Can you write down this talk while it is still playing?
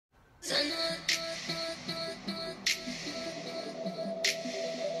Hey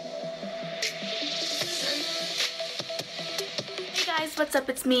guys, what's up?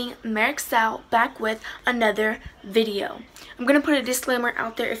 It's me, Marixal, back with another video. I'm gonna put a disclaimer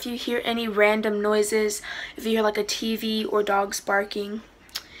out there. If you hear any random noises, if you hear like a TV or dogs barking,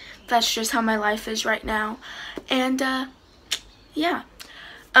 that's just how my life is right now. And yeah,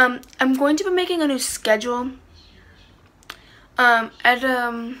 I'm going to be making a new schedule.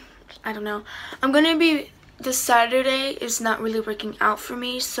 I don't know. I'm gonna be, this Saturday is not really working out for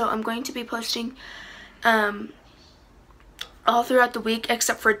me, so I'm going to be posting all throughout the week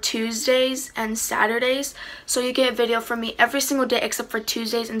except for Tuesdays and Saturdays. So you get a video from me every single day except for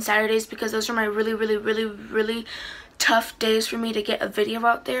Tuesdays and Saturdays, because those are my really tough days for me to get a video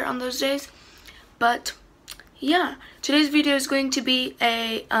out there on those days. But yeah, today's video is going to be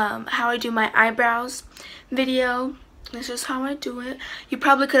a how I do my eyebrows video. This is how I do it. You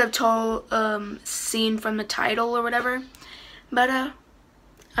probably could have seen from the title or whatever, but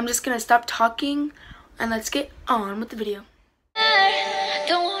I'm just gonna stop talking and let's get on with the video.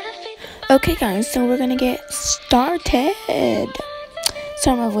 Okay guys, so we're gonna get started.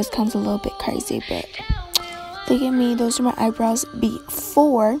 Sorry, my voice comes a little bit crazy, but look at me. Those are my eyebrows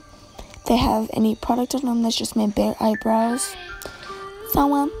before they have any product on them. That's just my bare eyebrows.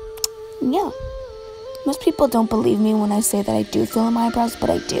 So yeah, most people don't believe me when I say that I do fill in my eyebrows, but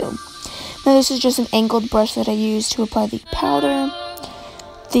I do. Now this is just an angled brush that I use to apply the powder.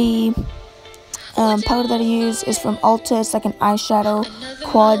 The powder that I use is from Ulta. It's like an eyeshadow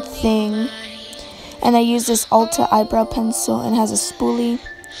quad thing, and I use this Ulta eyebrow pencil, and it has a spoolie,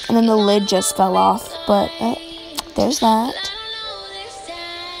 and then the lid just fell off, but there's that.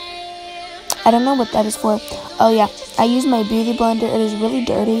 I don't know what that is for. Oh yeah, I use my beauty blender. It is really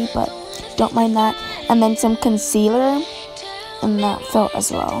dirty, but don't mind that. And then some concealer, and that fell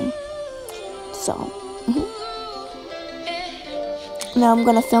as well. So now I'm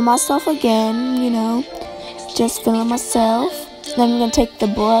gonna film myself again, you know, just filming myself. Then I'm gonna take the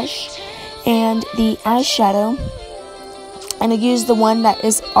brush and the eyeshadow, and I use the one that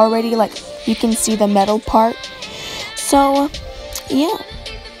is already, like, you can see the metal part. So yeah,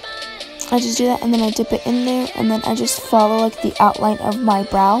 I just do that, and then I dip it in there, and then I just follow like the outline of my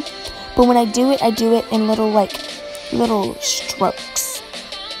brow. But when I do it in little strokes.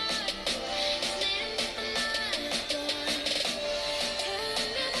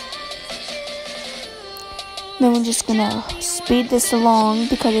 Then we're just gonna speed this along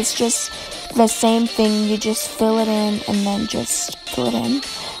because it's just the same thing. You just fill it in and then just fill it in.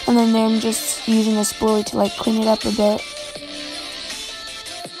 And then I'm just using a spoolie to like clean it up a bit.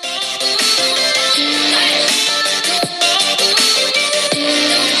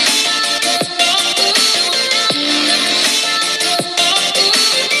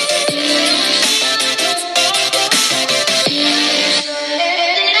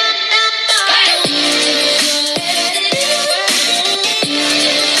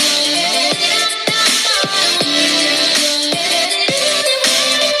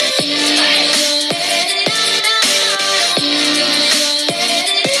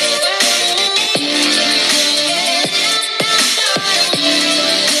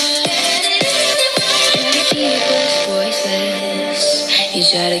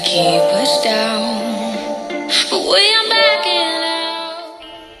 Try to keep us down, but we are backing out.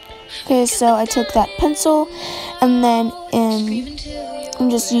 Okay, so I took that pencil, and then I'm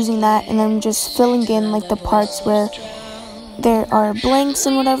just using that, and I'm just filling in like the parts where there are blanks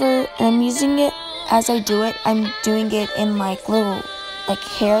and whatever, and I'm using it as I do it. I'm doing it in like little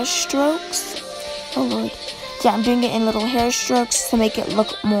hair strokes. Oh lord. Yeah, I'm doing it in little hair strokes to make it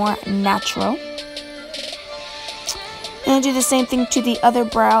look more natural. And I do the same thing to the other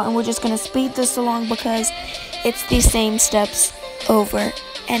brow, and we're just going to speed this along because it's the same steps over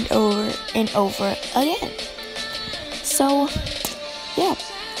and over and over again. So, yeah.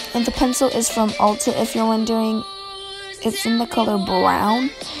 And the pencil is from Ulta, if you're wondering. It's in the color brown.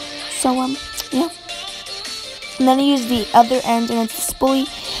 So, yeah. And then I use the other end, and it's the spoolie,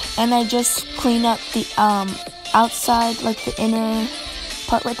 and I just clean up the outside, like the inner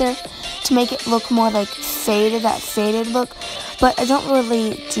part right there, to make it look more like faded, that faded look. But I don't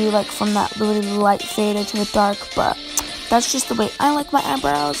really do like from that really light faded to the dark, but that's just the way I like my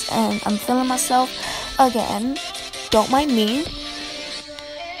eyebrows, and I'm feeling myself again. Don't mind me.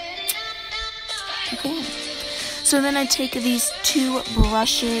 Okay. So then I take these two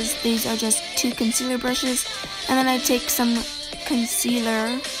brushes. These are just two concealer brushes, and then I take some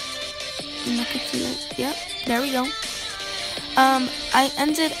concealer. Yep, there we go. I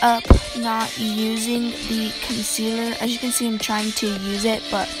ended up not using the concealer. As you can see, I'm trying to use it,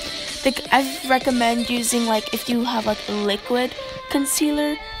 but I recommend using, like, if you have like liquid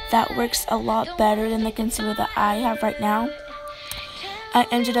concealer, that works a lot better than the concealer that I have right now. I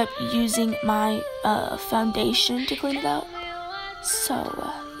ended up using my foundation to clean it up.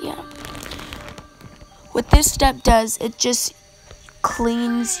 So yeah, what this step does, it just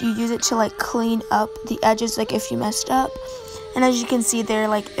cleans, you use it to like clean up the edges, like if you messed up. And as you can see there,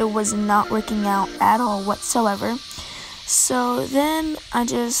 like it was not working out at all whatsoever. So then I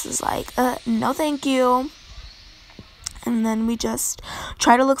just was like, no thank you. And then we just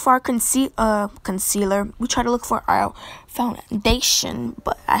try to look for our concealer. We try to look for our foundation,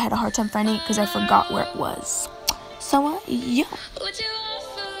 but I had a hard time finding it because I forgot where it was. So yeah.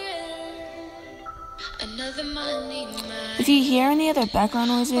 If you hear any other background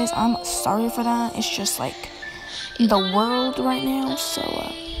noises, I'm sorry for that. It's just like the world right now. So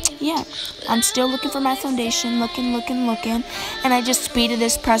yeah, I'm still looking for my foundation, looking, and I just speeded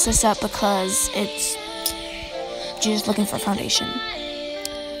this process up because it's just looking for foundation.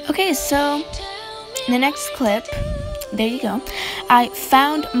 Okay, so in the next clip, there you go, I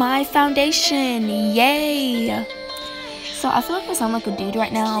found my foundation. Yay! So I feel like I sound like a dude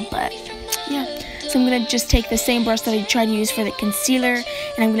right now, but yeah. So I'm gonna just take the same brush that I tried to use for the concealer,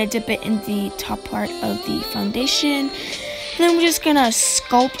 and I'm gonna dip it in the top part of the foundation. And then we're just gonna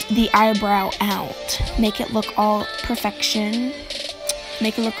sculpt the eyebrow out, make it look all perfection,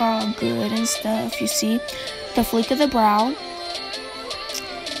 make it look all good and stuff. You see, To Fleek da Brow.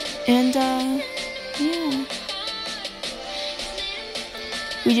 And yeah,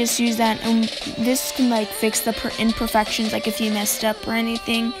 we just use that, and this can like fix the imperfections, like if you messed up or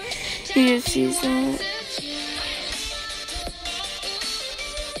anything, you just use that.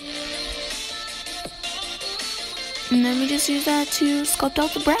 And then we just use that to sculpt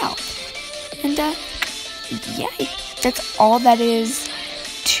out the brow. And yeah, that's all that is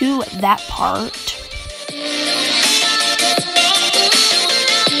to that part.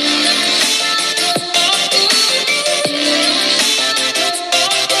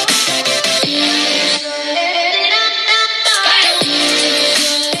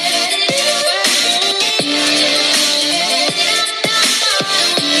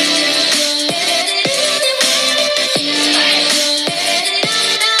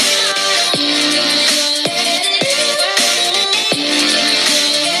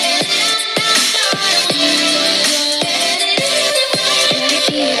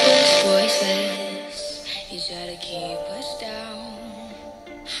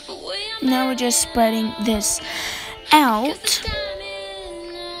 Now we're just spreading this out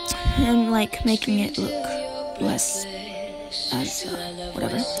and like making it look less as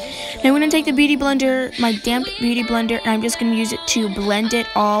whatever. Now I'm gonna take the beauty blender, my damp beauty blender, and I'm just gonna use it to blend it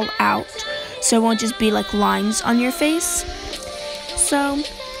all out, so it won't just be like lines on your face. So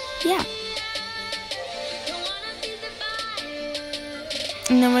yeah.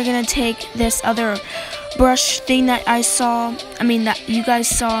 And then we're gonna take this other brush thing that that you guys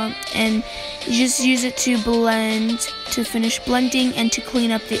saw, and you just use it to blend, to finish blending, and to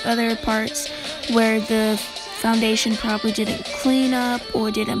clean up the other parts where the foundation probably didn't clean up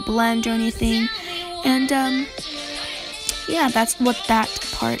or didn't blend or anything. And yeah, that's what that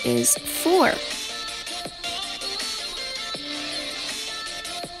part is for.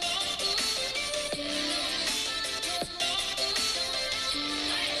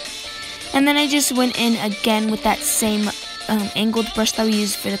 And then I just went in again with that same angled brush that we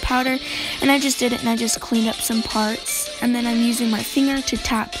used for the powder, and I just did it, and I just cleaned up some parts, and then I'm using my finger to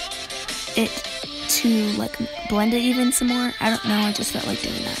tap it to like blend it even some more. I don't know, I just felt like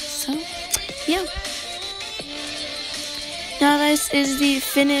doing that. So yeah. Now this is the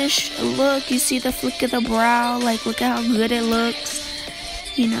finished look. You see the flick of the brow, like look at how good it looks.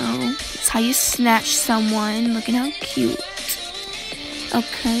 You know, it's how you snatch someone. Look at how cute.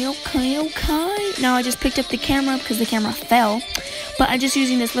 Okay. Now I just picked up the camera because the camera fell, but I'm just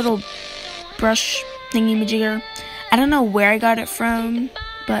using this little brush thingy-majigger. I don't know where I got it from,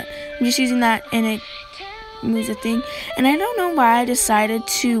 but I'm just using that, and it moves the thing. And I don't know why I decided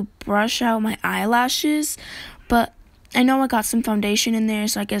to brush out my eyelashes, but I know I got some foundation in there,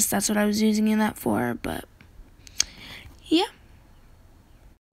 so I guess that's what I was using that for. But yeah.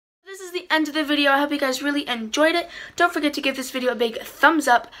 This is the end of the video. I hope you guys really enjoyed it. Don't forget to give this video a big thumbs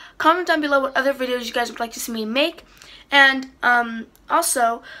up. Comment down below what other videos you guys would like to see me make. And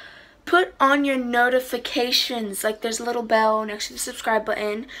also, put on your notifications. Like there's a little bell next to the subscribe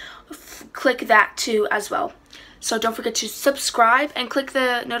button. Click that too as well. So don't forget to subscribe and click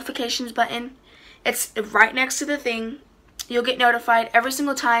the notifications button. It's right next to the thing. You'll get notified every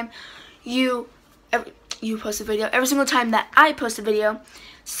single time you post a video. Every single time that I post a video.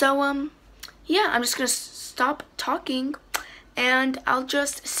 So, yeah, I'm just gonna stop talking, and I'll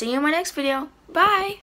just see you in my next video. Bye!